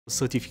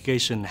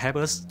Certification help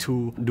us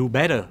to do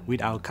better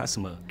with our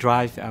customer,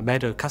 drive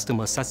better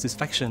customer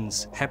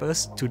satisfactions, help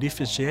us to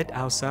differentiate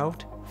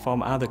ourselves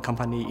from other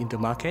companies in the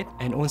market,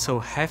 and also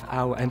help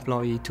our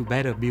employee to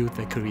better build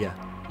their career.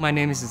 My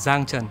name is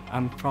Giang Tran.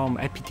 I'm from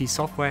FPT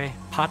Software,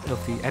 part of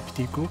the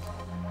FPT Group.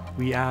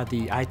 We are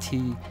the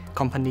IT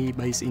company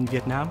based in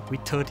Vietnam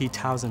with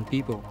 30,000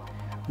 people.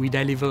 We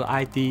deliver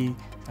IT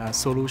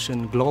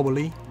solution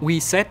globally. We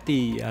set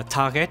the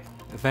target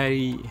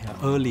very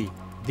early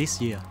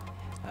this year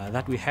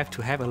that we have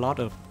to have a lot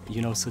of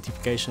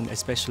certification,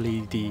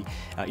 especially the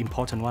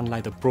important one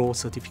like the Pro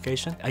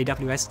certification.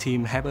 AWS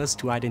team help us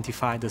to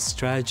identify the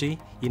strategy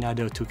in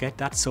order to get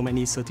that so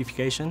many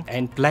certification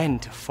and plan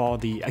for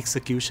the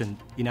execution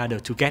in order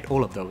to get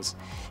all of those,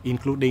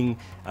 including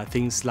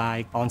things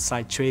like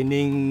on-site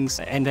trainings,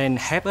 and then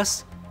help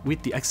us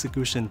with the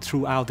execution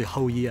throughout the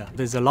whole year.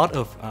 There's a lot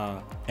of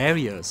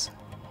areas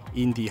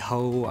in the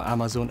whole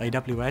Amazon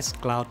AWS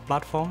cloud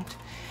platform,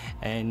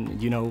 and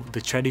the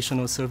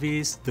traditional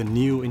service, the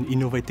new and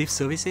innovative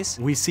services.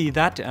 We see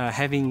that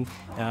having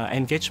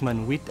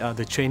engagement with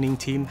the training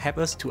team help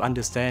us to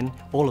understand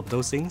all of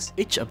those things.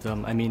 Each of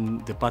them,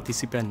 the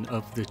participant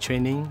of the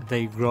training,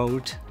 they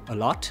grow a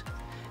lot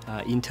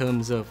in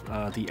terms of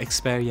the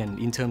experience,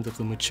 in terms of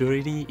the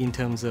maturity, in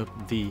terms of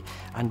the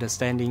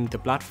understanding the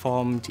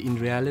platform in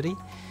reality,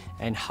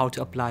 and how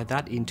to apply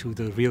that into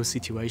the real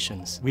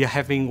situations. We are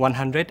having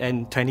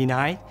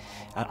 129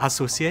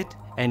 associate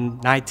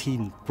and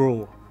 19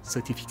 pro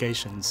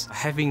certifications.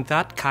 Having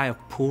that kind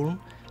of pool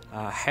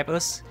help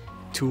us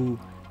to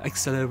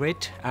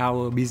accelerate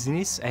our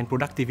business and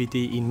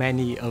productivity in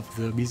many of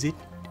the business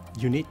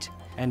units.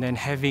 And then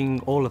having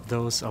all of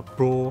those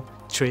pro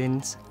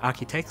trained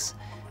architects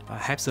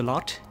helps a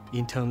lot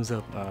in terms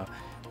of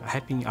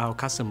helping our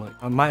customer.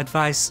 My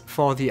advice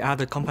for the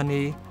other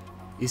company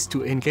is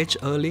to engage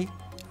early,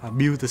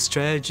 build the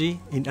strategy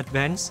in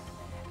advance,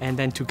 and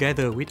then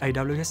together with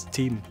AWS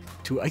team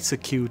to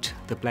execute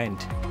the plan.